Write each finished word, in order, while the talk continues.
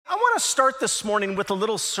to start this morning with a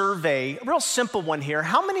little survey, a real simple one here.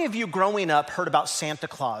 How many of you growing up heard about Santa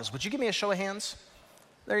Claus? Would you give me a show of hands?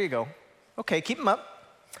 There you go. Okay, keep them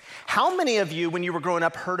up. How many of you, when you were growing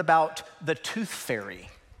up, heard about the Tooth Fairy?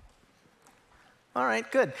 All right,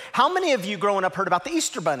 good. How many of you growing up heard about the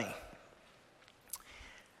Easter Bunny?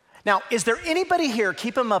 Now, is there anybody here,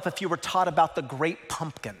 keep them up, if you were taught about the Great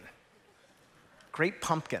Pumpkin? Great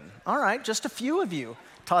Pumpkin. All right, just a few of you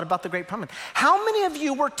taught about the Great Pumpkin. How many of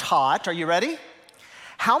you were taught, are you ready?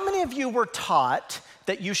 How many of you were taught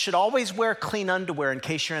that you should always wear clean underwear in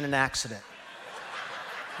case you're in an accident?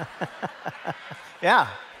 Yeah,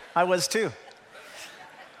 I was too.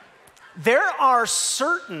 There are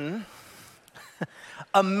certain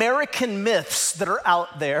American myths that are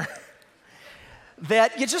out there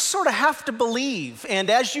that you just sort of have to believe.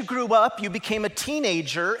 And as you grew up, you became a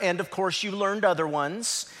teenager, and of course you learned other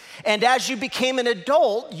ones. And as you became an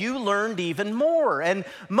adult, you learned even more. And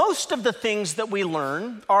most of the things that we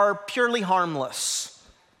learn are purely harmless.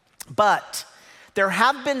 But there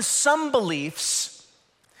have been some beliefs,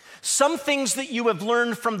 some things that you have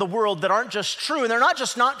learned from the world that aren't just true, and they're not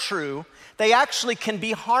just not true, they actually can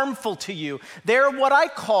be harmful to you. They're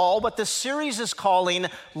what this series is calling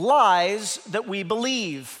lies that we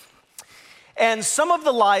believe. And some of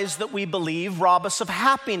the lies that we believe rob us of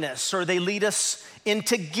happiness, or they lead us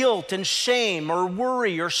into guilt and shame, or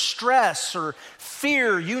worry, or stress, or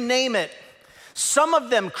fear, you name it. Some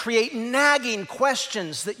of them create nagging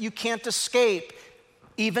questions that you can't escape,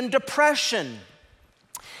 even depression.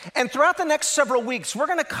 And throughout the next several weeks, we're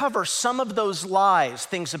going to cover some of those lies,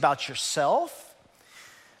 things about yourself,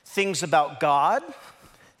 things about God,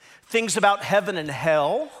 things about heaven and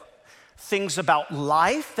hell, things about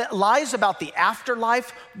life, lies about the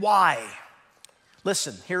afterlife. Why?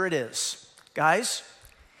 Listen, here it is. Guys,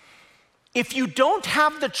 if you don't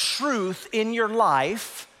have the truth in your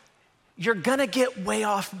life, you're going to get way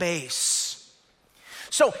off base.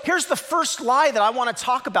 So here's the first lie that I want to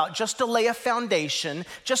talk about, just to lay a foundation,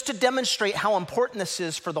 just to demonstrate how important this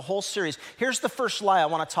is for the whole series. Here's the first lie I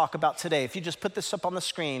want to talk about today. If you just put this up on the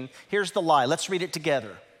screen, here's the lie. Let's read it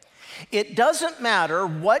together. It doesn't matter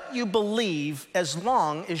what you believe as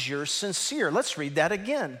long as you're sincere. Let's read that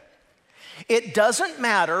again. It doesn't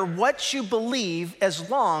matter what you believe as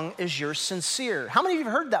long as you're sincere. How many of you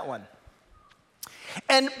have heard that one?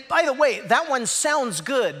 And by the way, that one sounds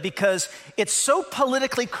good because it's so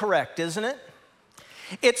politically correct, isn't it?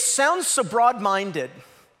 It sounds so broad-minded.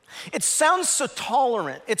 It sounds so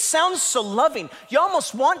tolerant. It sounds so loving. You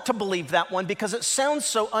almost want to believe that one because it sounds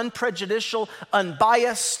so unprejudicial,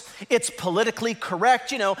 unbiased. It's politically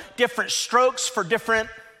correct, different strokes for different,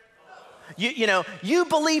 you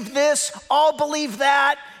believe this, I'll believe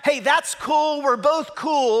that. Hey, that's cool, we're both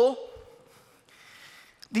cool.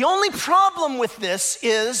 The only problem with this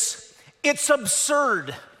is it's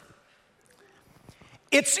absurd.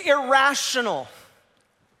 It's irrational.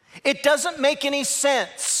 It doesn't make any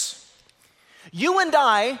sense. You and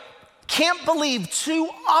I can't believe two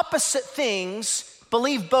opposite things,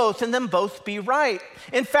 believe both, and then both be right.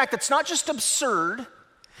 In fact, it's not just absurd,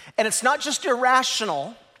 and it's not just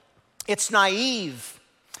irrational, it's naive.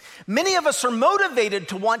 Many of us are motivated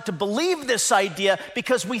to want to believe this idea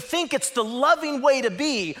because we think it's the loving way to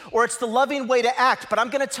be or it's the loving way to act. But I'm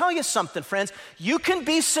going to tell you something, friends. You can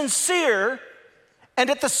be sincere and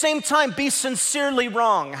at the same time be sincerely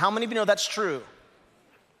wrong. How many of you know that's true?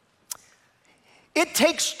 It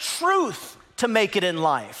takes truth to make it in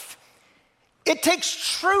life. It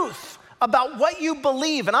takes truth about what you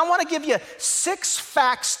believe. And I want to give you 6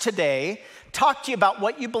 facts today, talk to you about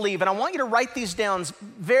what you believe, and I want you to write these down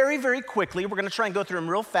very, very quickly. We're going to try and go through them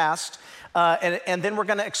real fast, and then we're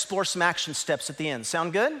going to explore some action steps at the end.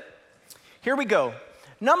 Sound good? Here we go.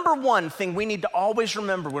 Number one thing we need to always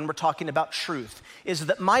remember when we're talking about truth is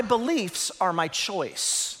that my beliefs are my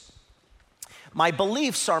choice. My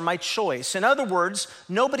beliefs are my choice. In other words,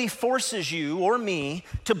 nobody forces you or me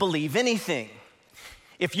to believe anything.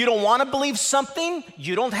 If you don't want to believe something,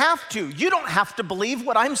 you don't have to. You don't have to believe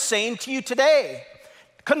what I'm saying to you today.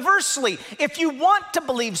 Conversely, if you want to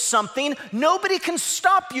believe something, nobody can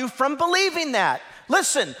stop you from believing that.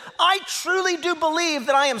 Listen, I truly do believe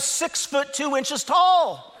that I am 6'2"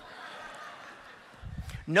 tall.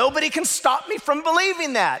 Nobody can stop me from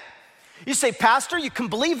believing that. You say, Pastor, you can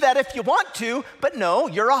believe that if you want to, but no,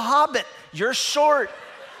 you're a hobbit. You're short.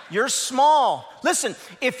 You're small. Listen,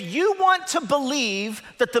 if you want to believe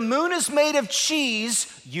that the moon is made of cheese,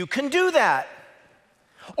 you can do that.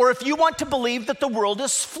 Or if you want to believe that the world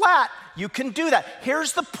is flat, you can do that.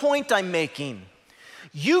 Here's the point I'm making.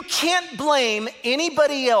 You can't blame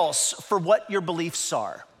anybody else for what your beliefs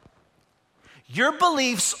are. Your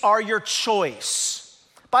beliefs are your choice.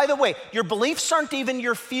 By the way, your beliefs aren't even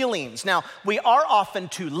your feelings. Now, we are often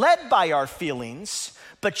too led by our feelings,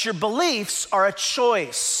 but your beliefs are a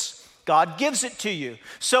choice. God gives it to you.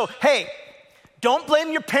 So, hey, don't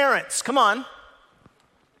blame your parents. Come on.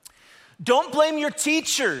 Don't blame your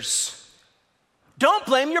teachers. Don't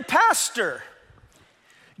blame your pastor.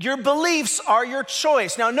 Your beliefs are your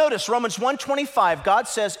choice. Now notice Romans 1:25, God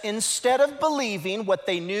says, instead of believing what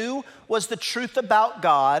they knew was the truth about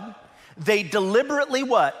God, they deliberately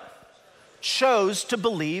what? Chose to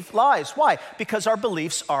believe lies. Why? Because our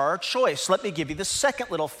beliefs are our choice. Let me give you the second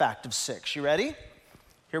little fact of 6. You ready?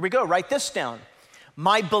 Here we go. Write this down.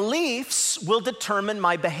 My beliefs will determine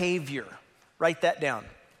my behavior. Write that down.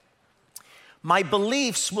 My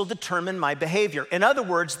beliefs will determine my behavior. In other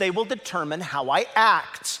words, they will determine how I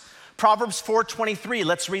act. Proverbs 4:23,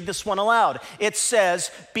 let's read this one aloud. It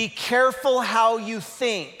says, be careful how you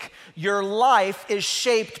think. Your life is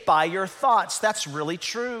shaped by your thoughts. That's really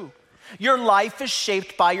true. Your life is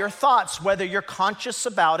shaped by your thoughts, whether you're conscious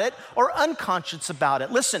about it or unconscious about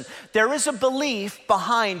it. Listen, there is a belief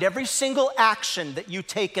behind every single action that you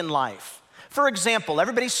take in life. For example,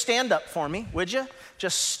 everybody stand up for me, would you?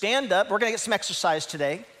 Just stand up. We're going to get some exercise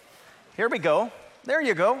today. Here we go. There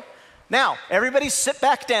you go. Now, everybody sit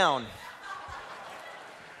back down.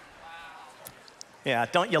 Yeah,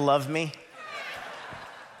 don't you love me?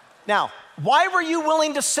 Now, why were you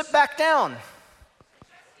willing to sit back down?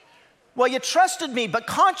 Well, you trusted me, but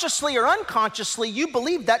consciously or unconsciously, you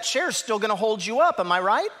believe that chair is still going to hold you up. Am I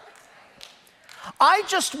right? I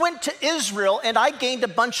just went to Israel and I gained a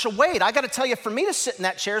bunch of weight. I got to tell you, for me to sit in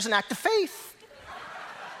that chair is an act of faith.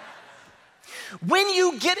 When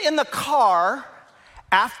you get in the car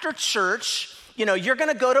after church, you're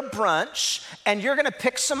going to go to brunch and you're going to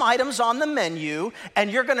pick some items on the menu and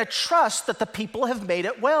you're going to trust that the people have made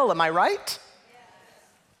it well. Am I right?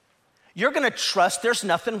 You're going to trust there's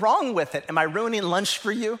nothing wrong with it. Am I ruining lunch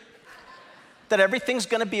for you? That everything's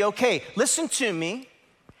going to be okay. Listen to me.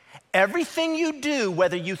 Everything you do,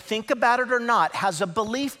 whether you think about it or not, has a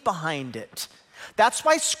belief behind it. That's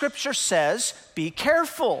why Scripture says, be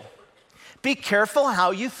careful. Be careful how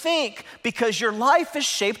you think, because your life is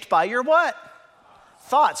shaped by your what?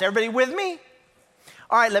 Thoughts. Everybody with me?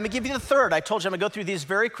 All right, let me give you the third. I told you I'm going to go through these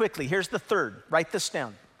very quickly. Here's the third. Write this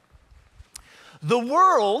down. The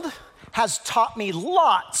world has taught me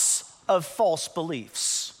lots of false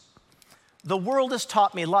beliefs. The world has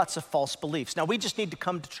taught me lots of false beliefs. Now, we just need to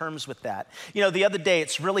come to terms with that. The other day,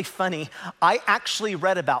 it's really funny. I actually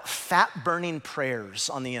read about fat-burning prayers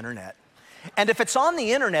on the internet. And if it's on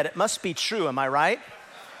the internet, it must be true, am I right?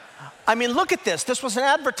 I mean, look at this. This was an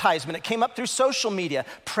advertisement. It came up through social media.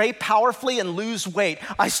 Pray powerfully and lose weight.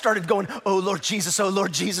 I started going, oh, Lord Jesus, oh,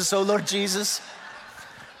 Lord Jesus, oh, Lord Jesus.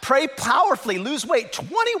 Pray powerfully, lose weight.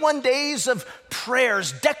 21 days of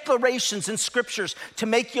prayers, declarations, and scriptures to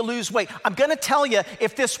make you lose weight. I'm going to tell you,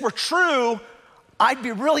 if this were true, I'd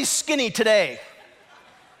be really skinny today.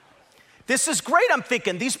 This is great, I'm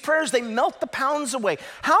thinking. These prayers, they melt the pounds away.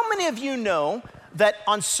 How many of you know that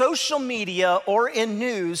on social media or in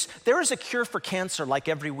news, there is a cure for cancer like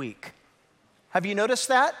every week? Have you noticed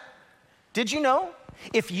that? Did you know?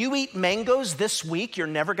 If you eat mangoes this week, you're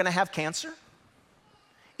never going to have cancer?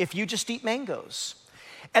 If you just eat mangoes.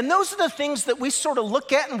 And those are the things that we sort of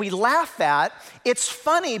look at and we laugh at. It's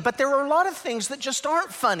funny, but there are a lot of things that just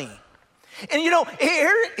aren't funny. And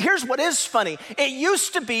here's what is funny. It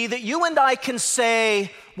used to be that you and I can say,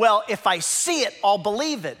 well, if I see it, I'll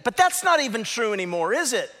believe it. But that's not even true anymore,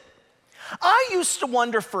 is it? I used to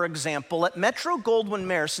wonder, for example, at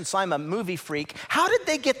Metro-Goldwyn-Mayer, since I'm a movie freak, how did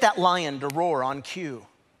they get that lion to roar on cue?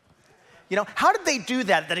 How did they do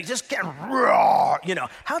that? That it just get roar,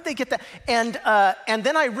 how'd they get that? And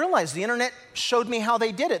then I realized the internet showed me how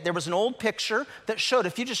they did it. There was an old picture that showed,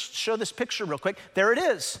 if you just show this picture real quick, there it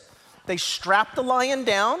is. They strapped the lion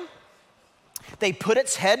down, they put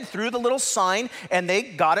its head through the little sign, and they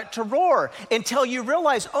got it to roar until you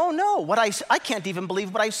realize, oh no, I can't even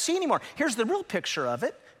believe what I see anymore. Here's the real picture of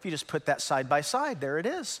it. If you just put that side by side, there it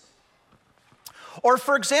is. Or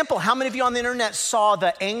for example, how many of you on the internet saw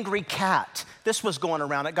the angry cat? This was going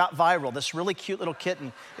around, it got viral, this really cute little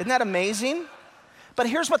kitten. Isn't that amazing? But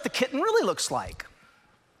here's what the kitten really looks like.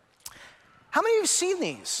 How many of you have seen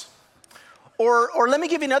these? Or let me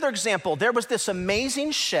give you another example. There was this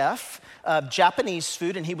amazing chef of Japanese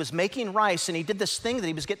food, and he was making rice, and he did this thing that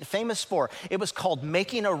he was getting famous for. It was called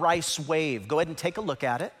making a rice wave. Go ahead and take a look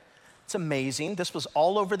at it. It's amazing. This was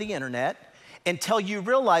all over the internet until you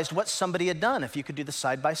realized what somebody had done, if you could do the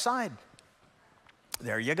side by side.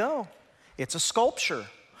 There you go. It's a sculpture.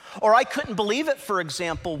 Or I couldn't believe it, for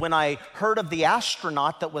example, when I heard of the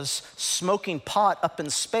astronaut that was smoking pot up in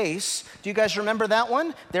space. Do you guys remember that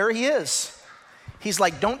one? There he is. He's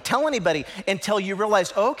like, don't tell anybody until you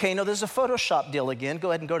realize, oh, okay, no, there's a Photoshop deal again.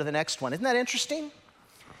 Go ahead and go to the next one. Isn't that interesting?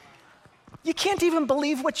 You can't even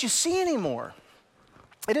believe what you see anymore.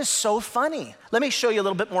 It is so funny. Let me show you a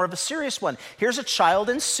little bit more of a serious one. Here's a child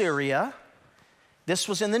in Syria. This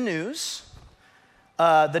was in the news.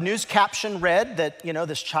 The news caption read that,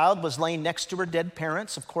 this child was laying next to her dead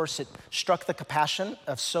parents. Of course, it struck the compassion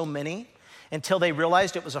of so many until they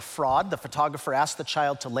realized it was a fraud. The photographer asked the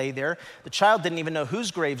child to lay there. The child didn't even know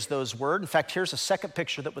whose graves those were. In fact, here's a second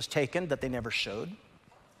picture that was taken that they never showed.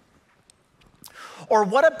 Or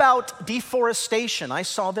what about deforestation? I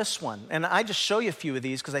saw this one, and I just show you a few of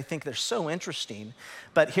these because I think they're so interesting.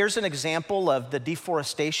 But here's an example of the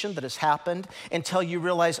deforestation that has happened until you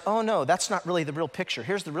realize, oh no, that's not really the real picture.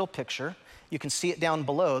 Here's the real picture. You can see it down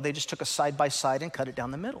below. They just took a side by side and cut it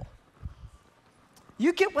down the middle.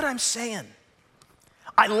 You get what I'm saying?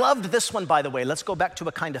 I loved this one, by the way. Let's go back to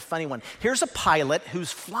a kind of funny one. Here's a pilot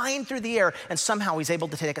who's flying through the air, and somehow he's able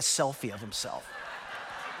to take a selfie of himself.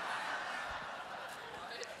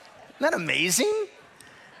 Isn't that amazing?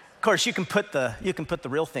 Of course, you can put the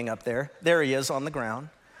real thing up there. There he is on the ground.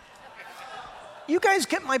 You guys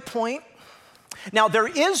get my point? Now, there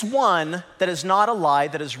is one that is not a lie,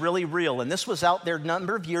 that is really real, and this was out there a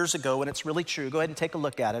number of years ago, and it's really true. Go ahead and take a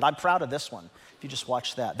look at it. I'm proud of this one. If you just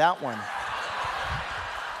watch that one.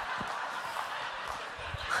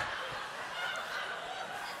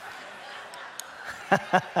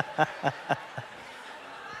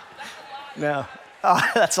 No. Oh,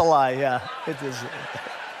 that's a lie, yeah. It is.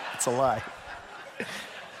 It's a lie.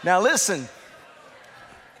 Now listen,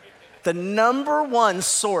 the number one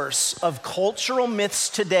source of cultural myths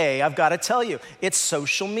today, I've got to tell you, it's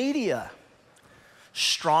social media.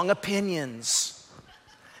 Strong opinions,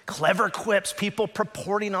 clever quips, people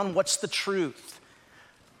purporting on what's the truth.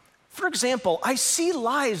 For example, I see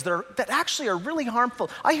lies that actually are really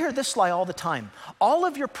harmful. I hear this lie all the time. All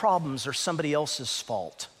of your problems are somebody else's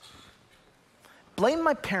fault. Blame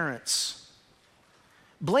my parents.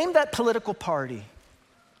 Blame that political party.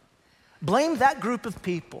 Blame that group of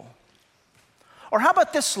people. Or how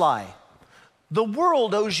about this lie? The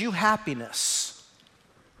world owes you happiness.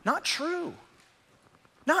 Not true.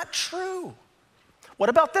 Not true. What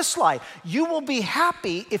about this lie? You will be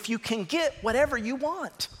happy if you can get whatever you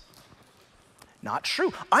want. Not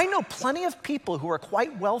true. I know plenty of people who are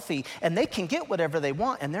quite wealthy and they can get whatever they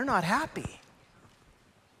want and they're not happy.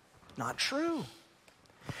 Not true.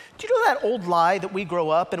 Do you know that old lie that we grow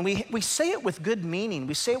up and we say it with good meaning,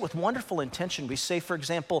 we say it with wonderful intention. We say, for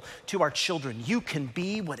example, to our children, you can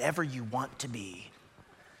be whatever you want to be.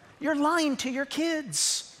 You're lying to your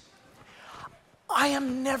kids. I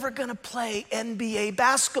am never gonna play NBA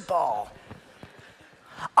basketball.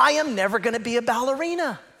 I am never gonna be a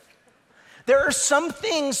ballerina. There are some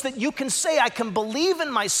things that you can say, I can believe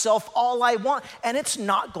in myself all I want, and it's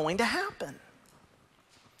not going to happen.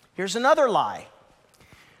 Here's another lie.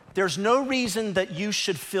 There's no reason that you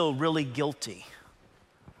should feel really guilty.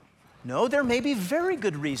 No, there may be very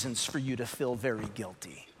good reasons for you to feel very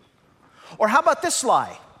guilty. Or how about this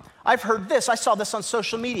lie? I've heard this, I saw this on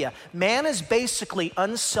social media. Man is basically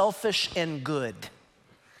unselfish and good.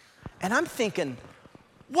 And I'm thinking,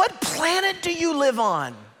 what planet do you live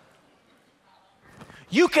on?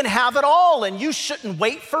 You can have it all and you shouldn't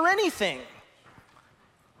wait for anything.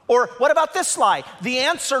 Or what about this lie? The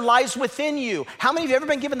answer lies within you. How many of you have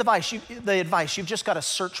ever been given the advice? You've just got to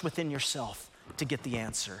search within yourself to get the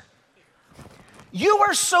answer. You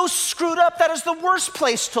are so screwed up, that is the worst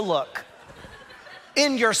place to look.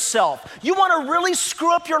 In yourself. You want to really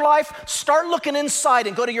screw up your life? Start looking inside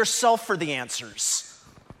and go to yourself for the answers.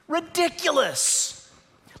 Ridiculous.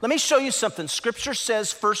 Let me show you something. Scripture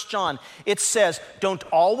says, 1 John, it says, don't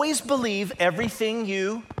always believe everything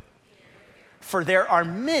you, for there are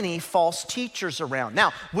many false teachers around.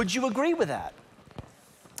 Now, would you agree with that?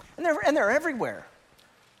 And they're everywhere.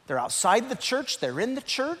 They're outside the church, they're in the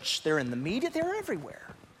church, they're in the media, they're everywhere.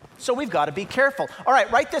 So we've got to be careful. All right,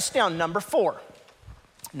 write this down, number 4.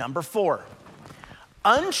 Number 4,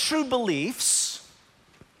 untrue beliefs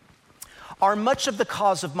are much of the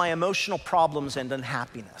cause of my emotional problems and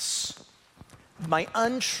unhappiness. My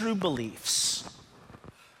untrue beliefs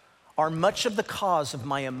are much of the cause of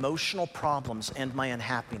my emotional problems and my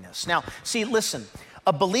unhappiness. Now, see, listen,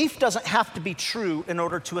 a belief doesn't have to be true in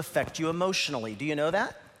order to affect you emotionally. Do you know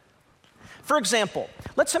that? For example,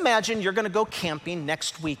 let's imagine you're gonna go camping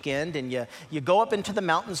next weekend and you go up into the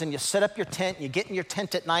mountains and you set up your tent, you get in your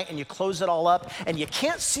tent at night and you close it all up and you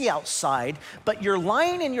can't see outside, but you're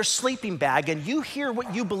lying in your sleeping bag and you hear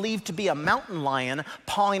what you believe to be a mountain lion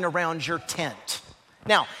pawing around your tent.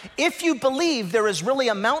 Now, if you believe there is really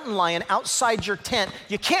a mountain lion outside your tent,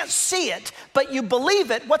 you can't see it, but you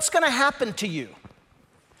believe it, what's gonna happen to you?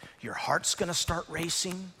 Your heart's gonna start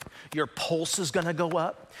racing, your pulse is gonna go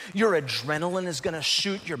up, your adrenaline is gonna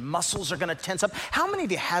shoot, your muscles are gonna tense up. How many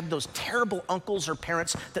of you had those terrible uncles or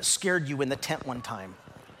parents that scared you in the tent one time?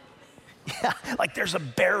 Yeah, like there's a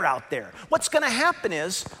bear out there. What's gonna happen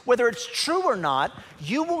is, whether it's true or not,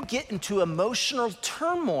 you will get into emotional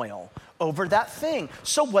turmoil over that thing.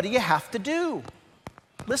 So what do you have to do?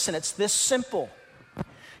 Listen, it's this simple.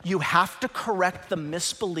 You have to correct the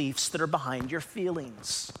misbeliefs that are behind your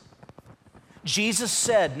feelings. Jesus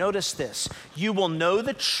said, notice this, you will know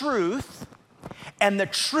the truth, and the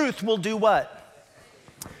truth will do what?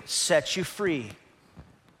 Set you free.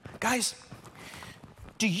 Guys,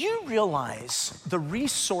 do you realize the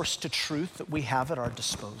resource to truth that we have at our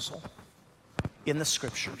disposal in the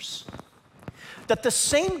scriptures? That the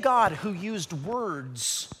same God who used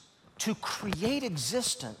words to create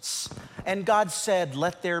existence, and God said,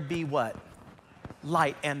 let there be what?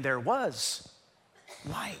 Light, and there was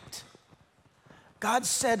light. God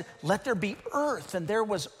said, let there be earth, and there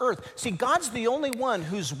was earth. See, God's the only one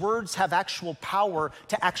whose words have actual power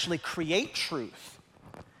to actually create truth.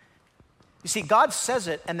 You see, God says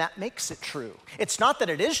it, and that makes it true. It's not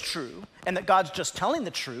that it is true, and that God's just telling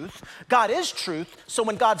the truth. God is truth, so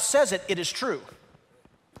when God says it, it is true.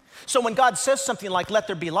 So when God says something like, let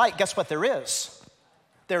there be light, guess what there is?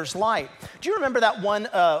 There's light. Do you remember that one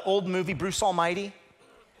old movie, Bruce Almighty?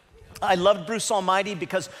 I loved Bruce Almighty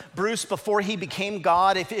because Bruce, before he became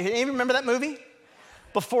God, if you remember that movie?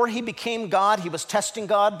 Before he became God, he was testing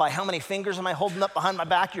God by how many fingers am I holding up behind my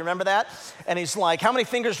back? You remember that? And he's like, how many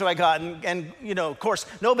fingers do I got? And you know, of course,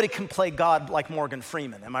 nobody can play God like Morgan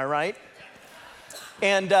Freeman, am I right?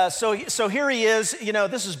 And so here he is, you know,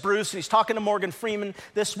 this is Bruce, and he's talking to Morgan Freeman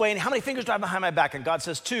this way, and how many fingers do I have behind my back? And God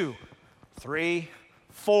says 2, 3,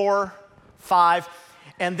 4, 5.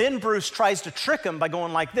 And then Bruce tries to trick him by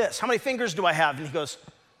going like this. How many fingers do I have? And he goes,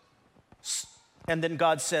 and then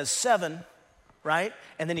God says 7, right?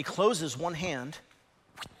 And then he closes one hand,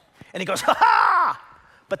 and he goes, ha ha!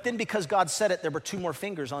 But then because God said it, there were 2 more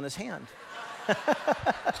fingers on his hand. I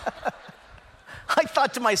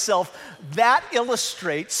thought to myself, that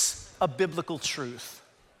illustrates a biblical truth.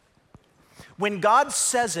 When God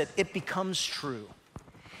says it, it becomes true.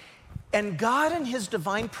 And God in his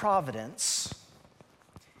divine providence,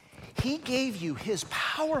 he gave you his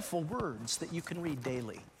powerful words that you can read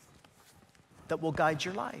daily that will guide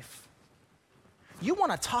your life. You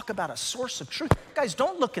want to talk about a source of truth. Guys,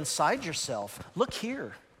 don't look inside yourself. Look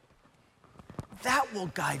here. That will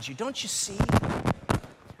guide you. Don't you see?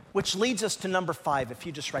 Which leads us to number 5, if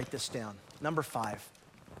you just write this down. Number 5.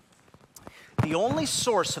 The only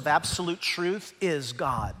source of absolute truth is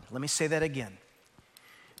God. Let me say that again.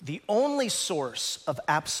 The only source of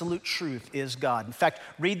absolute truth is God. In fact,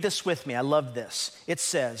 read this with me. I love this. It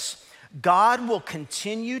says, God will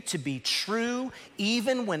continue to be true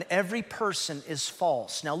even when every person is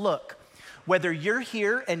false. Now look, whether you're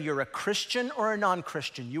here and you're a Christian or a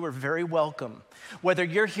non-Christian, you are very welcome. Whether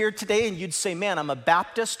you're here today and you'd say, man, I'm a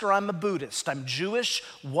Baptist or I'm a Buddhist, I'm Jewish,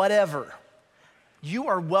 whatever. You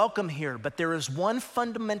are welcome here, but there is one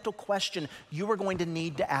fundamental question you are going to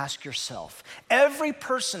need to ask yourself. Every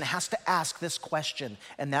person has to ask this question,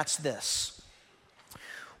 and that's this.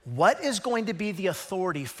 What is going to be the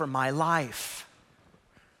authority for my life?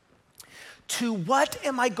 To what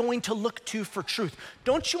am I going to look to for truth?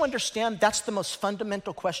 Don't you understand that's the most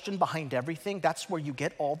fundamental question behind everything? That's where you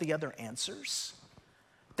get all the other answers.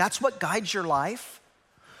 That's what guides your life.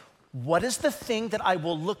 What is the thing that I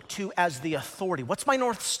will look to as the authority? What's my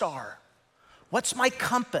North Star? What's my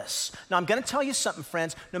compass? Now, I'm gonna tell you something,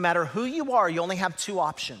 friends. No matter who you are, you only have 2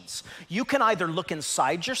 options. You can either look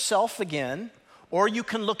inside yourself again, or you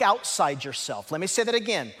can look outside yourself. Let me say that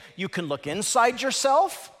again. You can look inside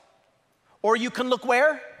yourself, or you can look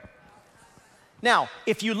where? Now,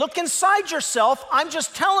 if you look inside yourself, I'm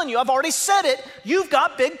just telling you, I've already said it, you've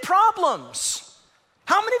got big problems.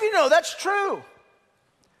 How many of you know that's true?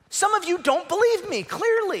 Some of you don't believe me,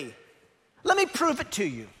 clearly. Let me prove it to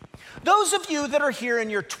you. Those of you that are here in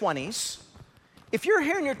your 20s, if you're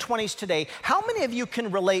here in your 20s today, how many of you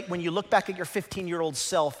can relate when you look back at your 15-year-old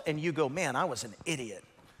self and you go, man, I was an idiot.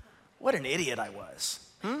 What an idiot I was.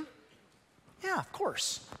 Yeah, of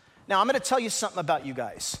course. Now, I'm going to tell you something about you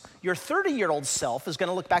guys. Your 30-year-old self is going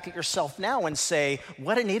to look back at yourself now and say,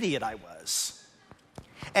 what an idiot I was.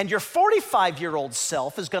 And your 45-year-old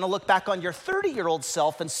self is going to look back on your 30-year-old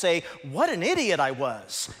self and say, what an idiot I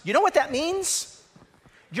was. You know what that means?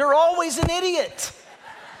 You're always an idiot.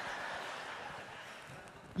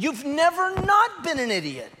 You've never not been an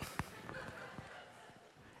idiot.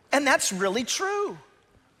 And that's really true.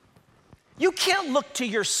 You can't look to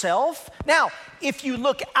yourself. Now, if you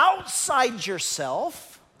look outside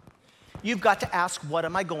yourself, you've got to ask, what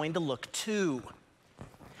am I going to look to?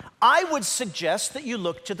 I would suggest that you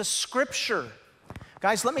look to the Scripture.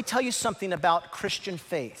 Guys, let me tell you something about Christian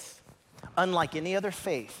faith. Unlike any other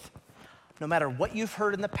faith, no matter what you've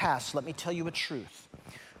heard in the past, let me tell you a truth.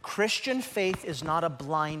 Christian faith is not a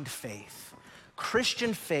blind faith.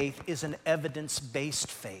 Christian faith is an evidence-based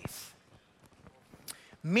faith.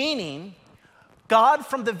 Meaning, God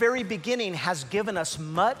from the very beginning has given us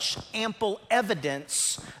much ample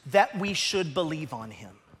evidence that we should believe on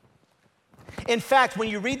him. In fact, when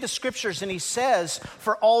you read the scriptures and he says,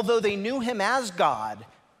 for although they knew him as God,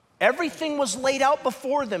 everything was laid out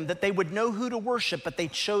before them that they would know who to worship, but they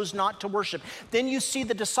chose not to worship. Then you see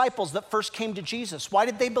the disciples that first came to Jesus. Why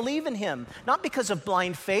did they believe in him? Not because of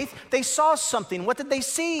blind faith. They saw something. What did they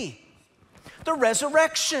see? The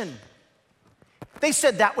resurrection. They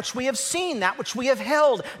said, that which we have seen, that which we have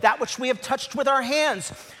held, that which we have touched with our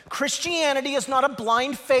hands. Christianity is not a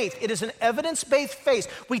blind faith. It is an evidence-based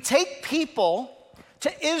faith. We take people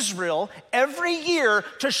to Israel every year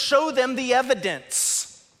to show them the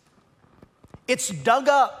evidence. It's dug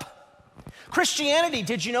up. Christianity,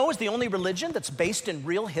 did you know, is the only religion that's based in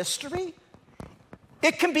real history?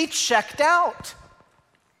 It can be checked out.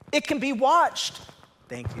 It can be watched.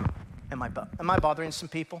 Thank you. Am I bothering some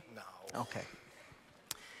people? No. Okay.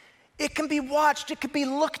 It can be watched. It can be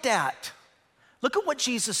looked at. Look at what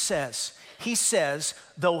Jesus says. He says,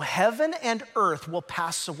 though heaven and earth will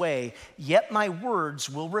pass away, yet my words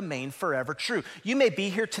will remain forever true. You may be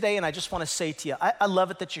here today, and I just want to say to you, I love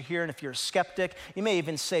it that you're here, and if you're a skeptic, you may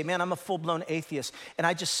even say, man, I'm a full-blown atheist. And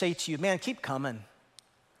I just say to you, man, keep coming.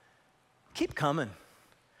 Keep coming.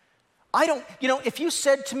 If you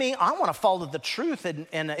said to me, I want to follow the truth and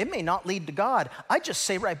it may not lead to God, I just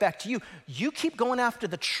say right back to you, you keep going after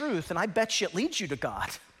the truth and I bet you it leads you to God.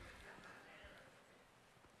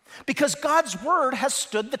 Because God's word has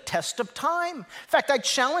stood the test of time. In fact, I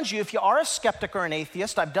challenge you, if you are a skeptic or an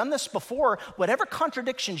atheist, I've done this before, whatever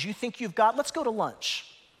contradictions you think you've got, let's go to lunch.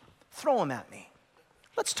 Throw them at me.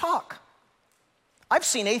 Let's talk. I've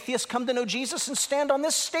seen atheists come to know Jesus and stand on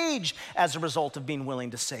this stage as a result of being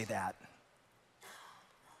willing to say that.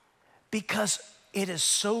 Because it is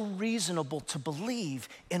so reasonable to believe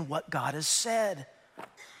in what God has said.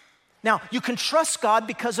 Now, you can trust God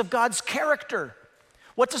because of God's character.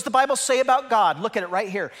 What does the Bible say about God? Look at it right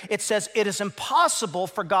here. It says it is impossible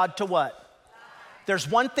for God to what? There's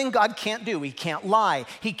one thing God can't do. He can't lie.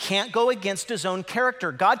 He can't go against his own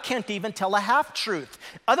character. God can't even tell a half-truth.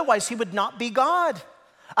 Otherwise, he would not be God.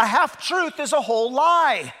 A half-truth is a whole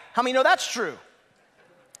lie. How many know that's true?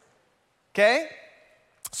 Okay?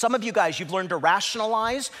 Some of you guys, you've learned to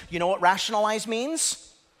rationalize. You know what rationalize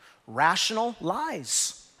means? Rational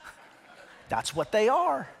lies. That's what they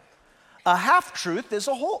are. A half-truth is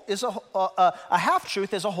a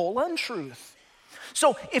whole untruth.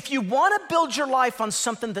 So if you want to build your life on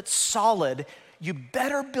something that's solid, you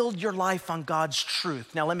better build your life on God's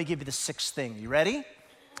truth. Now let me give you the sixth thing. You ready?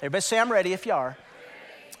 Everybody say I'm ready if you are.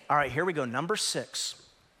 All right, here we go. Number 6.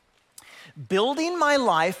 Building my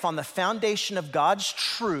life on the foundation of God's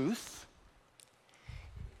truth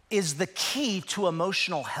is the key to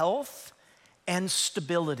emotional health and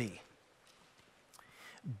stability.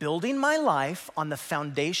 Building my life on the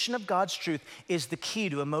foundation of God's truth is the key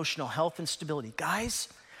to emotional health and stability. Guys,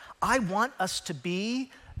 I want us to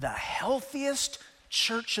be the healthiest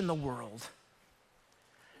church in the world.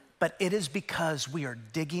 But it is because we are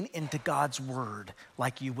digging into God's word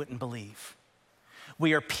like you wouldn't believe.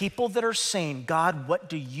 We are people that are saying, God, what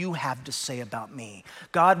do you have to say about me?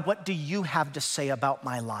 God, what do you have to say about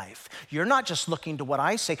my life? You're not just looking to what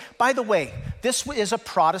I say. By the way, this is a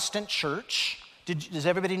Protestant church. Does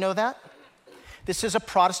everybody know that? This is a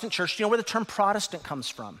Protestant church. Do you know where the term Protestant comes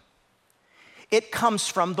from? It comes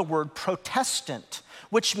from the word Protestant,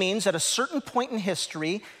 which means at a certain point in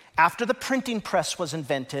history, after the printing press was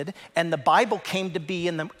invented and the Bible came to be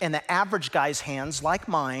in the average guy's hands like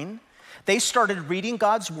mine, they started reading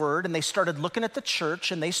God's word and they started looking at the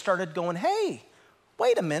church and they started going, hey,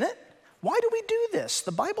 wait a minute. Why do we do this?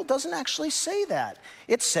 The Bible doesn't actually say that.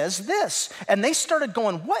 It says this. And they started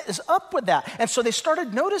going, what is up with that? And so they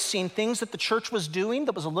started noticing things that the church was doing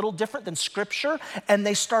that was a little different than Scripture, and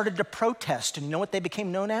they started to protest. And you know what they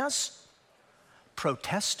became known as?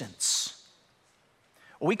 Protestants.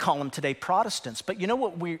 We call them today Protestants. But you know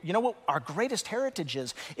what our greatest heritage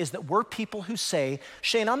is that we're people who say,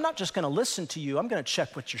 Shane, I'm not just going to listen to you, I'm going to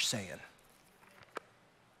check what you're saying.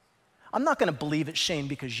 I'm not going to believe it, Shane,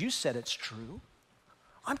 because you said it's true.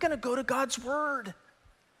 I'm going to go to God's word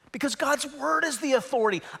because God's word is the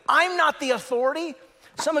authority. I'm not the authority.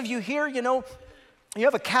 Some of you here, you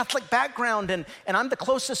have a Catholic background, and I'm the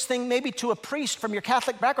closest thing maybe to a priest from your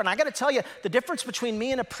Catholic background. I got to tell you, the difference between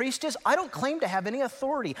me and a priest is I don't claim to have any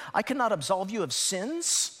authority. I cannot absolve you of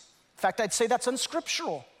sins. In fact, I'd say that's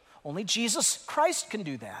unscriptural. Only Jesus Christ can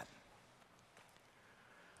do that.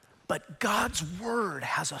 But God's word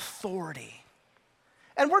has authority.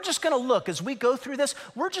 And we're just going to look, as we go through this,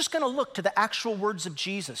 we're just going to look to the actual words of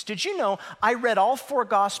Jesus. Did you know I read all 4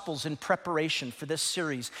 Gospels in preparation for this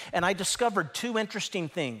series, and I discovered 2 interesting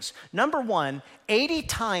things. Number 1, 80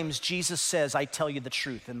 times Jesus says, I tell you the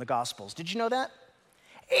truth in the Gospels. Did you know that?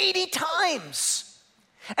 80 times.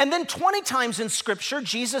 And then 20 times in Scripture,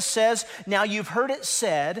 Jesus says, now you've heard it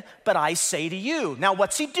said, but I say to you. Now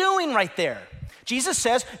what's he doing right there? Jesus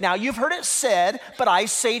says, now you've heard it said, but I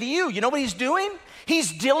say to you. You know what he's doing?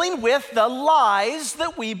 He's dealing with the lies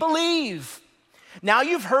that we believe. Now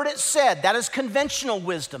you've heard it said. That is conventional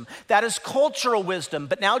wisdom. That is cultural wisdom.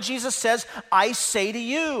 But now Jesus says, I say to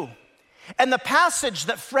you. And the passage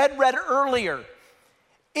that Fred read earlier,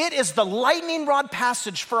 it is the lightning rod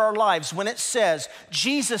passage for our lives when it says,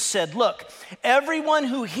 Jesus said, look, everyone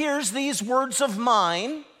who hears these words of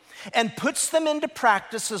mine and puts them into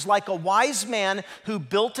practice is like a wise man who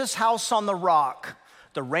built his house on the rock.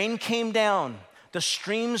 The rain came down, the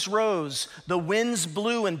streams rose, the winds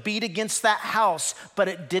blew and beat against that house, but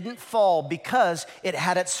it didn't fall because it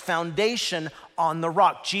had its foundation on the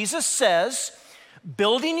rock. Jesus says,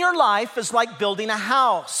 building your life is like building a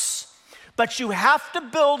house, but you have to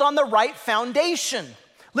build on the right foundation.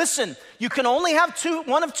 Listen, you can only have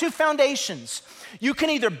one of 2 foundations. You can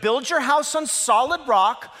either build your house on solid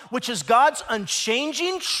rock, which is God's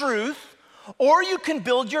unchanging truth, or you can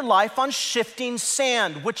build your life on shifting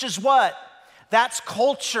sand, which is what? That's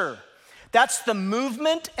culture. That's the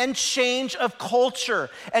movement and change of culture.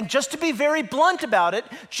 And just to be very blunt about it,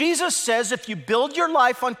 Jesus says if you build your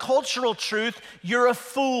life on cultural truth, you're a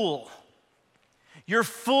fool. You're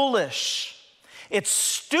foolish. It's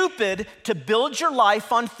stupid to build your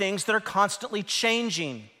life on things that are constantly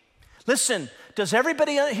changing. Listen, does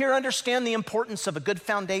everybody here understand the importance of a good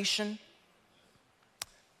foundation?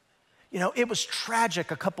 It was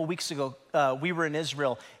tragic a couple weeks ago. We were in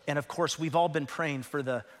Israel, and of course, we've all been praying for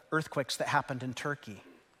the earthquakes that happened in Turkey.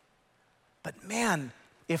 But man,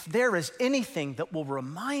 if there is anything that will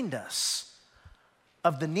remind us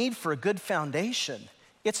of the need for a good foundation,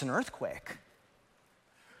 it's an earthquake.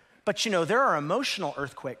 But there are emotional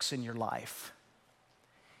earthquakes in your life.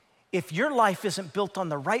 If your life isn't built on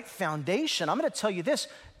the right foundation, I'm going to tell you this,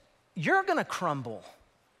 you're going to crumble.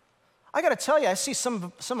 I got to tell you, I see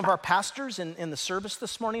some of our pastors in the service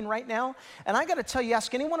this morning right now, and I got to tell you,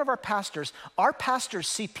 ask any one of our pastors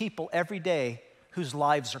see people every day whose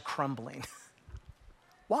lives are crumbling.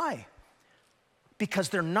 Why? Because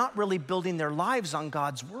they're not really building their lives on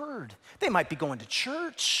God's word. They might be going to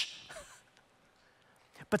church,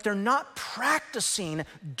 but they're not practicing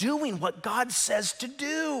doing what God says to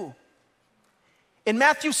do. In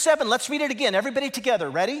Matthew 7, let's read it again. Everybody together,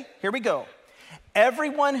 ready? Here we go.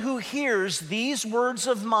 Everyone who hears these words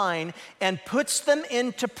of mine and puts them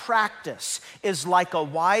into practice is like a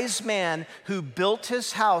wise man who built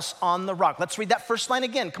his house on the rock. Let's read that first line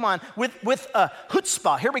again. Come on, with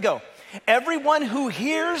chutzpah. Here we go. Everyone who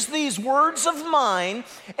hears these words of mine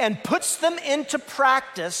and puts them into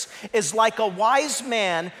practice is like a wise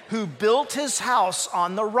man who built his house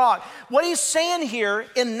on the rock. What he's saying here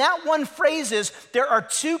in that one phrase is there are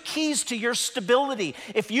 2 keys to your stability.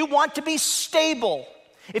 If you want to be stable,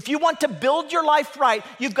 if you want to build your life right,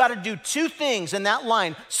 you've got to do 2 things in that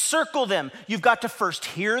line. Circle them. You've got to first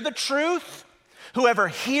hear the truth. Whoever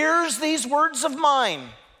hears these words of mine,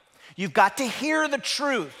 you've got to hear the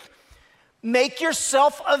truth. Make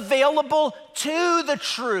yourself available to the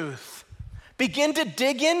truth. Begin to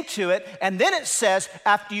dig into it. And then it says,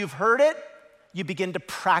 after you've heard it, you begin to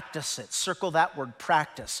practice it. Circle that word,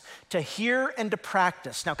 practice. To hear and to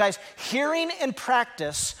practice. Now, guys, hearing and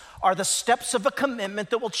practice are the steps of a commitment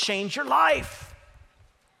that will change your life.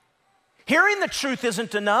 Hearing the truth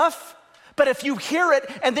isn't enough, but if you hear it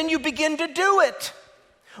and then you begin to do it,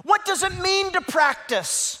 What does it mean to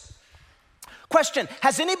practice? Question,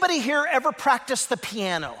 has anybody here ever practiced the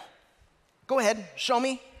piano? Go ahead, show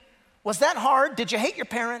me. Was that hard? Did you hate your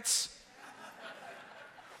parents?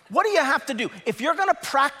 What do you have to do? If you're gonna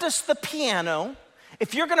practice the piano,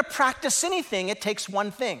 if you're gonna practice anything, it takes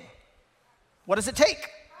one thing. What does it take?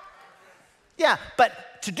 Yeah,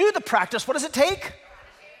 but to do the practice, what does it take?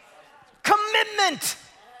 Commitment.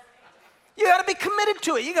 You gotta be committed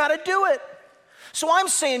to it, you gotta do it. So I'm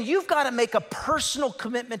saying you've gotta make a personal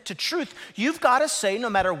commitment to truth. You've gotta say, no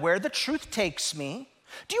matter where the truth takes me.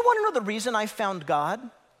 Do you wanna know the reason I found God?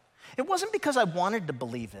 It wasn't because I wanted to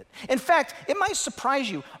believe it. In fact, it might surprise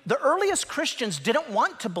you. The earliest Christians didn't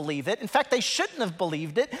want to believe it. In fact, they shouldn't have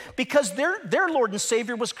believed it because their Lord and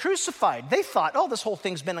Savior was crucified. They thought, oh, this whole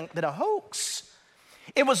thing's been a hoax.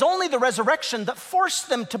 It was only the resurrection that forced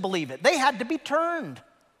them to believe it. They had to be turned.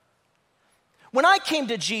 When I came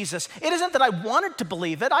to Jesus, it isn't that I wanted to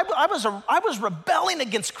believe it. I was rebelling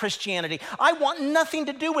against Christianity. I want nothing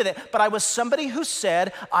to do with it. But I was somebody who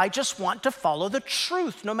said, I just want to follow the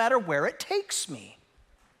truth no matter where it takes me.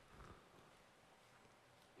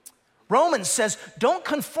 Romans says, don't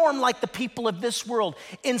conform like the people of this world.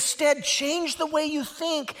 Instead, change the way you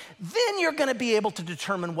think. Then you're gonna be able to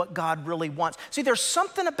determine what God really wants. See, there's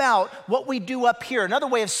something about what we do up here. Another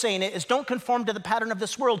way of saying it is don't conform to the pattern of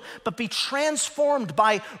this world, but be transformed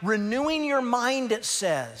by renewing your mind, it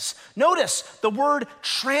says. Notice the word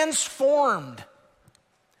transformed.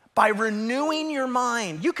 By renewing your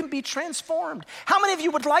mind, you can be transformed. How many of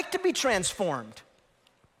you would like to be transformed?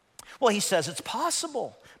 Well, he says it's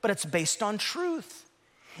possible. But it's based on truth.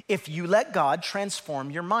 If you let God transform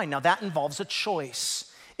your mind. Now that involves a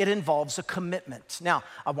choice. It involves a commitment. Now,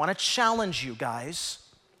 I wanna challenge you guys.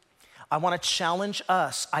 I wanna challenge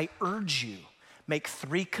us. I urge you, make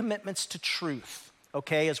 3 commitments to truth,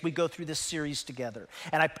 okay, as we go through this series together.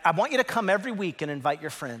 And I want you to come every week and invite your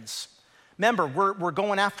friends. Remember, we're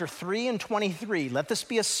going after 3 and 23. Let this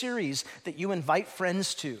be a series that you invite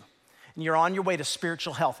friends to. And you're on your way to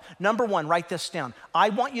spiritual health. Number 1, write this down. I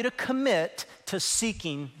want you to commit to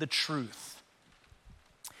seeking the truth.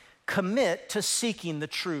 Commit to seeking the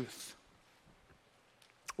truth.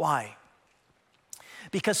 Why?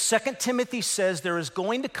 Because 2 Timothy says there is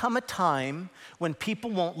going to come a time when people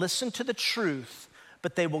won't listen to the truth,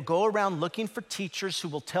 but they will go around looking for teachers who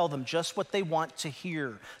will tell them just what they want to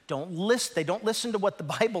hear. They don't listen to what the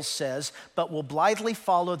Bible says, but will blithely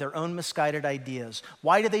follow their own misguided ideas.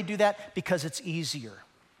 Why do they do that? Because it's easier.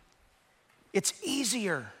 It's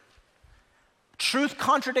easier. Truth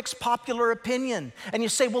contradicts popular opinion. And you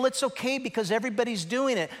say, well, it's okay because everybody's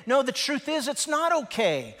doing it. No, the truth is it's not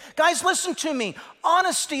okay. Guys, listen to me.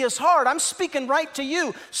 Honesty is hard. I'm speaking right to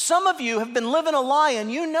you. Some of you have been living a lie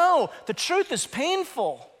and you know the truth is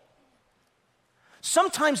painful.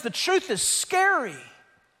 Sometimes the truth is scary.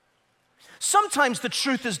 Sometimes the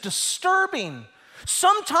truth is disturbing.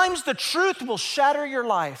 Sometimes the truth will shatter your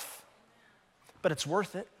life. But it's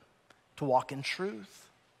worth it to walk in truth.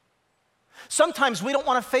 Sometimes we don't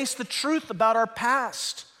want to face the truth about our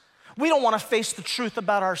past. We don't want to face the truth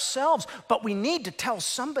about ourselves, but we need to tell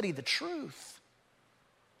somebody the truth.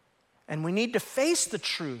 And we need to face the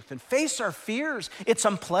truth and face our fears. It's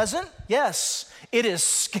unpleasant, yes. It is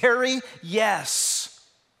scary, yes.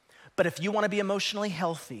 But if you want to be emotionally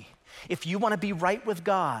healthy, if you want to be right with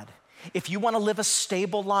God, if you want to live a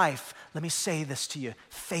stable life, let me say this to you,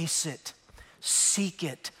 face it, seek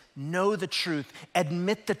it. Know the truth,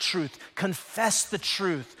 admit the truth, confess the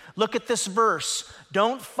truth. Look at this verse.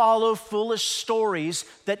 Don't follow foolish stories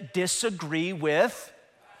that disagree with,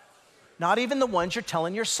 not even the ones you're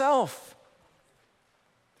telling yourself.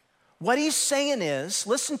 What he's saying is,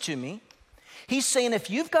 listen to me, he's saying if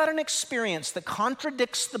you've got an experience that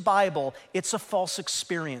contradicts the Bible, it's a false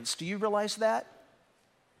experience. Do you realize that?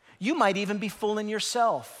 You might even be fooling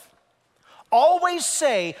yourself. Always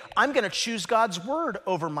say, I'm gonna choose God's word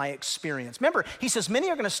over my experience. Remember, he says, many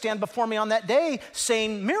are gonna stand before me on that day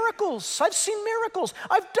saying, miracles, I've seen miracles,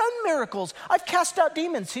 I've done miracles, I've cast out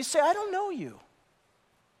demons. He say, I don't know you.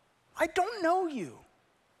 I don't know you.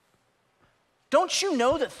 Don't you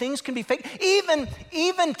know that things can be fake?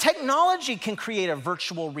 Even technology can create a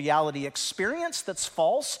virtual reality experience that's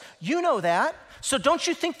false. You know that. So don't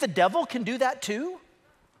you think the devil can do that too?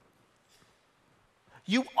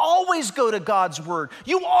 You always go to God's word.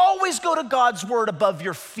 You always go to God's word above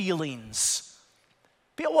your feelings.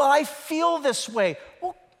 Well, I feel this way.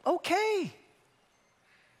 Well, okay.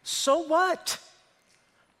 So what?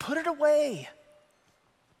 Put it away.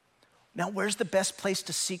 Now, where's the best place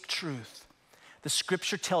to seek truth? The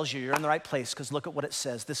scripture tells you're in the right place because look at what it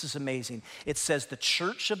says. This is amazing. It says the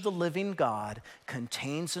church of the living God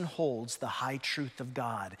contains and holds the high truth of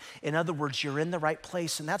God. In other words, you're in the right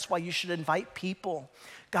place, and that's why you should invite people.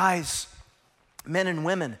 Guys, men and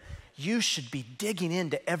women, you should be digging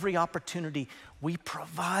into every opportunity we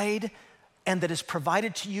provide and that is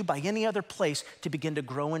provided to you by any other place to begin to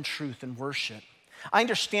grow in truth and worship. I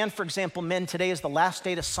understand, for example, men, today is the last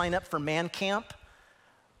day to sign up for Man Camp.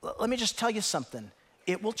 Let me just tell you something.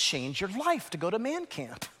 It will change your life to go to Man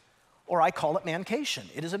Camp, or I call it Mancation.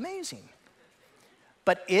 It is amazing.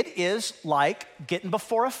 But it is like getting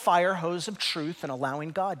before a fire hose of truth and allowing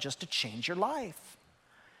God just to change your life.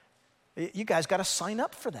 You guys got to sign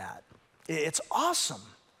up for that. It's awesome.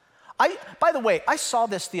 By the way, I saw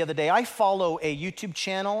this the other day. I follow a YouTube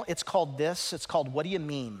channel. It's called What Do You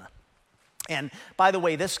Meme? And by the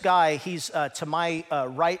way, this guy, he's to my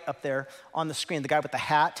right up there on the screen, the guy with the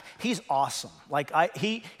hat, he's awesome.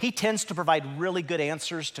 He tends to provide really good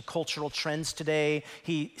answers to cultural trends today.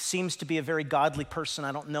 He seems to be a very godly person.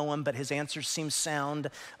 I don't know him, but his answers seem sound.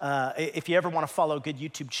 If you ever want to follow a good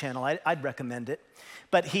YouTube channel, I'd recommend it.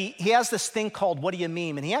 But he has this thing called What Do You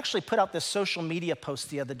Meme? And he actually put out this social media post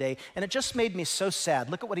the other day, and it just made me so sad.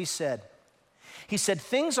 Look at what he said. He said,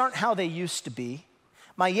 things aren't how they used to be.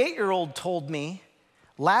 My 8-year-old told me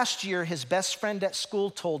last year his best friend at school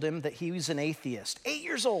told him that he was an atheist. 8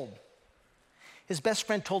 years old. His best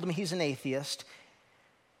friend told him he's an atheist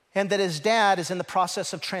and that his dad is in the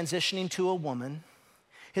process of transitioning to a woman.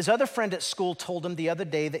 His other friend at school told him the other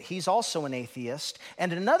day that he's also an atheist,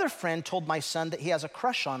 and another friend told my son that he has a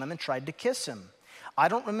crush on him and tried to kiss him. I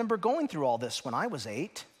don't remember going through all this when I was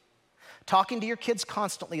 8. Talking to your kids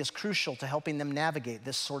constantly is crucial to helping them navigate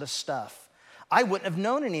this sort of stuff. I wouldn't have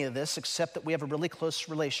known any of this except that we have a really close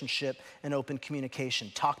relationship and open communication.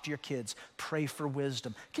 Talk to your kids, pray for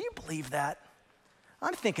wisdom. Can you believe that?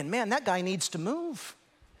 I'm thinking, man, that guy needs to move.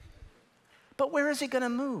 But where is he going to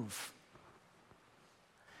move?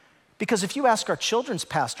 Because if you ask our children's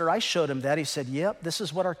pastor, I showed him that. He said, yep, this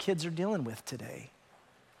is what our kids are dealing with today.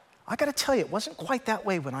 I got to tell you, it wasn't quite that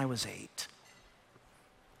way when I was 8.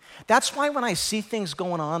 That's why when I see things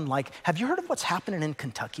going on, like, have you heard of what's happening in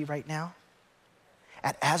Kentucky right now?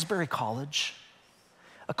 At Asbury College,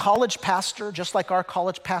 a college pastor, just like our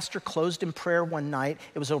college pastor, closed in prayer one night.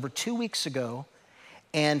 It was over 2 weeks ago,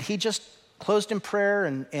 and he just closed in prayer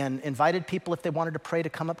and invited people, if they wanted to pray, to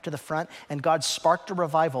come up to the front, and God sparked a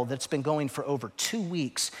revival that's been going for over 2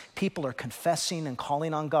 weeks. People are confessing and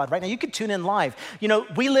calling on God. Right now, you can tune in live. You know,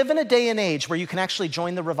 we live in a day and age where you can actually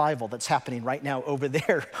join the revival that's happening right now over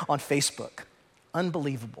there on Facebook.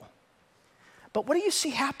 Unbelievable. But what do you see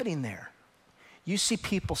happening there? You see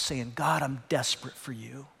people saying, God, I'm desperate for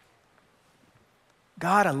you.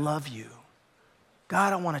 God, I love you.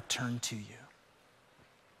 God, I want to turn to you.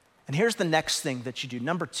 And here's the next thing that you do.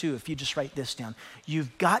 Number 2, if you just write this down,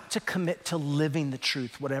 you've got to commit to living the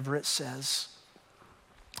truth, whatever it says.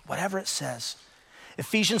 Whatever it says.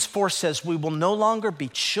 Ephesians 4 says, we will no longer be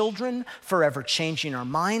children, forever changing our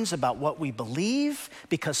minds about what we believe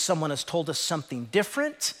because someone has told us something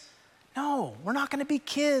different. No, we're not going to be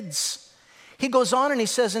kids. He goes on and he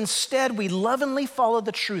says, instead, we lovingly follow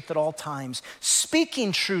the truth at all times,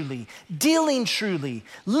 speaking truly, dealing truly,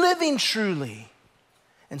 living truly,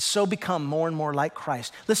 and so become more and more like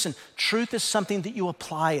Christ. Listen, truth is something that you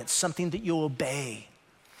apply. It's something that you obey.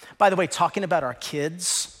 By the way, talking about our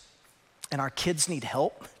kids, and our kids need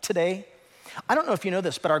help today. I don't know if you know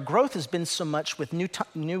this, but our growth has been so much with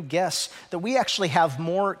new guests that we actually have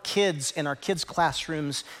more kids in our kids'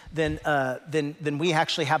 classrooms than we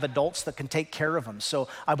actually have adults that can take care of them. So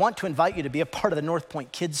I want to invite you to be a part of the North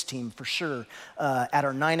Point Kids team for sure, at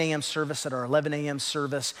our 9 a.m. service, at our 11 a.m.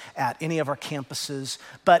 service, at any of our campuses.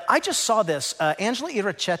 But I just saw this. Angela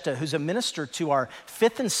Iracheta, who's a minister to our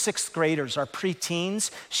 5th and 6th graders, our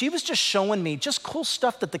preteens, she was just showing me just cool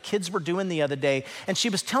stuff that the kids were doing the other day. And she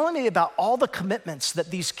was telling me about all the commitments that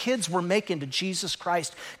these kids were making to Jesus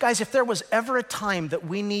Christ. Guys, if there was ever a time that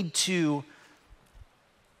we need to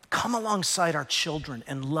come alongside our children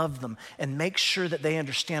and love them and make sure that they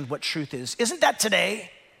understand what truth is, isn't that today?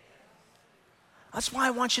 That's why I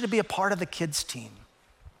want you to be a part of the kids team.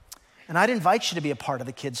 And I'd invite you to be a part of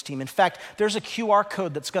the kids team. In fact, there's a QR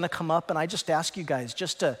code that's going to come up, and I just ask you guys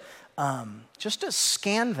just to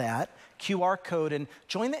scan that QR code and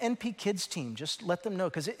join the NP Kids team. Just let them know,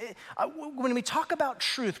 because when we talk about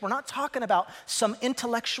truth, we're not talking about some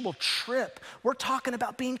intellectual trip. We're talking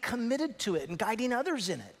about being committed to it and guiding others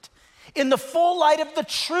in it. In the full light of the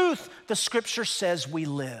truth, the scripture says we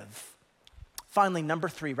live. Finally, number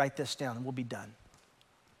 3, write this down and we'll be done.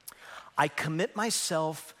 I commit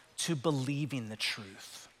myself to believing the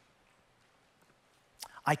truth.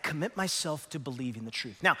 I commit myself to believing the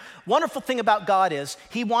truth. Now, wonderful thing about God is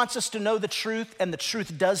he wants us to know the truth, and the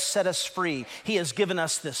truth does set us free. He has given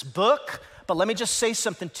us this book, but let me just say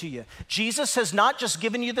something to you. Jesus has not just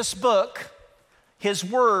given you this book, his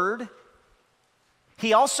word.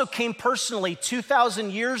 He also came personally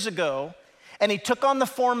 2,000 years ago, and he took on the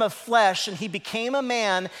form of flesh, and he became a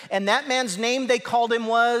man, and that man's name, they called him,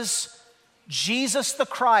 was Jesus the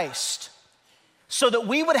Christ, so that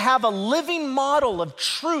we would have a living model of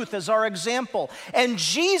truth as our example. And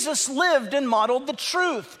Jesus lived and modeled the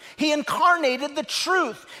truth. He incarnated the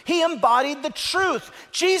truth. He embodied the truth.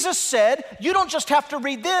 Jesus said, you don't just have to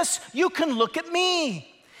read this, you can look at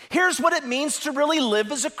me. Here's what it means to really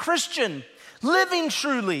live as a Christian: living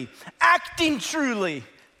truly, acting truly,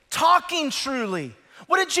 talking truly.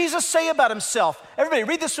 What did Jesus say about himself? Everybody,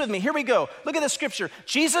 read this with me. Here we go. Look at the scripture.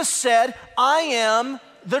 Jesus said, I am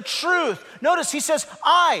the truth. Notice he says,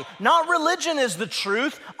 I, not religion is the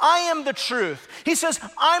truth. I am the truth. He says,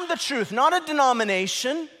 I'm the truth, not a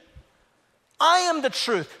denomination. I am the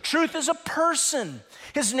truth. Truth is a person.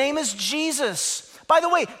 His name is Jesus. By the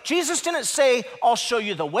way, Jesus didn't say, I'll show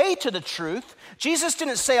you the way to the truth. Jesus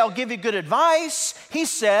didn't say, I'll give you good advice. He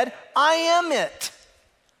said, I am it.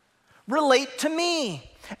 Relate to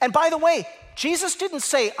me. And by the way, Jesus didn't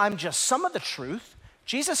say, I'm just some of the truth.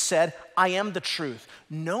 Jesus said, I am the truth.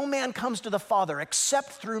 No man comes to the Father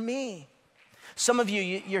except through me. Some of you,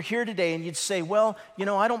 you're here today and you'd say, well,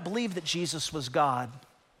 I don't believe that Jesus was God.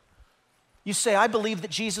 You say, I believe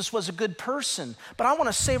that Jesus was a good person. But I want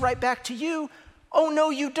to say right back to you, oh, no,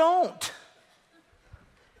 you don't.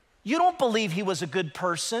 You don't believe he was a good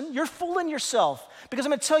person. You're fooling yourself. Because I'm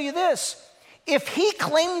going to tell you this. If he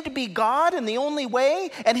claimed to be God in the only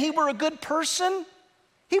way, and he were a good person,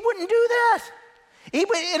 he wouldn't do that.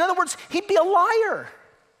 In other words, he'd be a liar.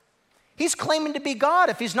 He's claiming to be God.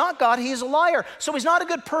 If he's not God, he's a liar. So he's not a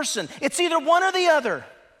good person. It's either one or the other.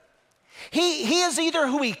 He is either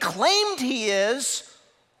who he claimed he is,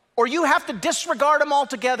 or you have to disregard him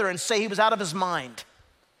altogether and say he was out of his mind.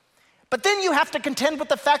 But then you have to contend with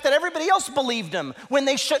the fact that everybody else believed him when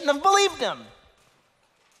they shouldn't have believed him.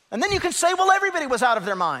 And then you can say, well, everybody was out of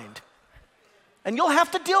their mind. And you'll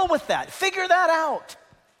have to deal with that. Figure that out.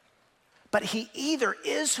 But he either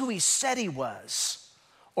is who he said he was,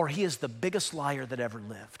 or he is the biggest liar that ever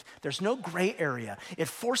lived. There's no gray area. It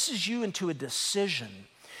forces you into a decision.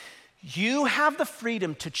 You have the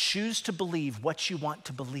freedom to choose to believe what you want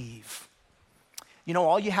to believe.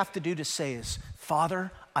 All you have to do to say is,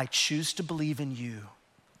 Father, I choose to believe in you.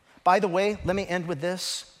 By the way, let me end with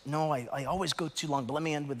this. No, I always go too long, but let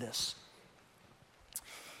me end with this.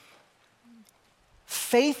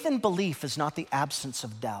 Faith and belief is not the absence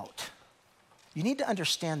of doubt. You need to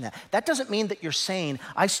understand that. That doesn't mean that you're saying,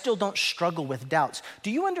 I still don't struggle with doubts. Do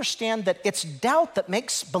you understand that it's doubt that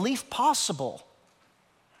makes belief possible?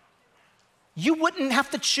 You wouldn't have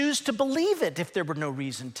to choose to believe it if there were no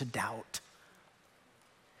reason to doubt.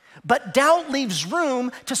 But doubt leaves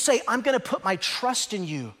room to say, I'm going to put my trust in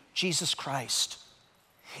you, Jesus Christ.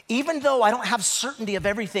 Even though I don't have certainty of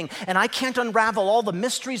everything and I can't unravel all the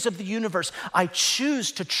mysteries of the universe, I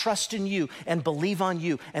choose to trust in you and believe on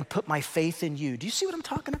you and put my faith in you. Do you see what I'm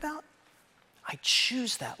talking about? I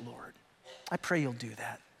choose that, Lord. I pray you'll do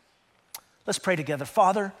that. Let's pray together.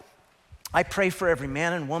 Father, I pray for every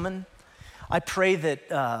man and woman. I pray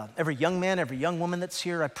that every young man, every young woman that's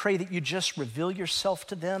here, I pray that you just reveal yourself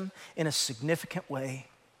to them in a significant way.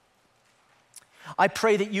 I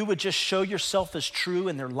pray that you would just show yourself as true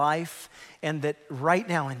in their life, and that right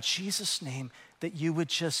now, in Jesus' name, that you would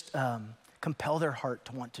just compel their heart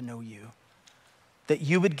to want to know you. That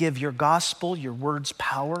you would give your gospel, your words,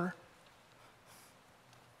 power.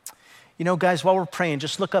 Guys, while we're praying,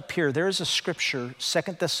 just look up here. There is a scripture, 2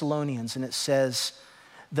 Thessalonians, and it says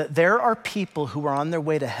that there are people who are on their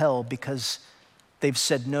way to hell because they've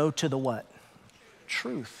said no to the what?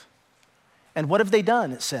 Truth. And what have they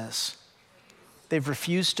done, it says? They've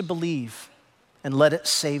refused to believe and let it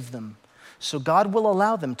save them. So God will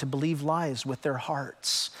allow them to believe lies with their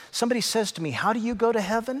hearts. Somebody says to me, how do you go to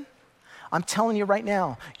heaven? I'm telling you right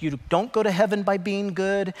now, you don't go to heaven by being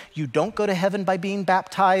good. You don't go to heaven by being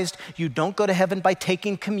baptized. You don't go to heaven by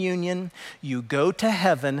taking communion. You go to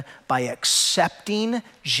heaven by accepting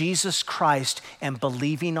Jesus Christ and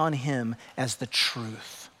believing on him as the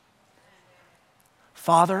truth.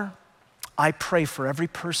 Father, I pray for every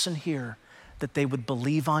person here that they would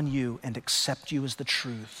believe on you and accept you as the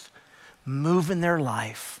truth. Move in their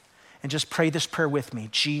life and just pray this prayer with me.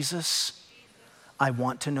 Jesus, I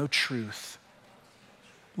want to know truth.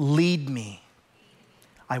 Lead me.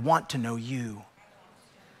 I want to know you.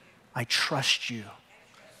 I trust you.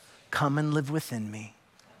 Come and live within me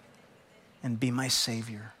and be my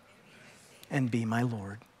Savior and be my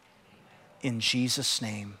Lord. In Jesus'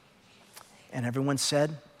 name. And everyone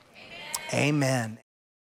said, Amen. Amen.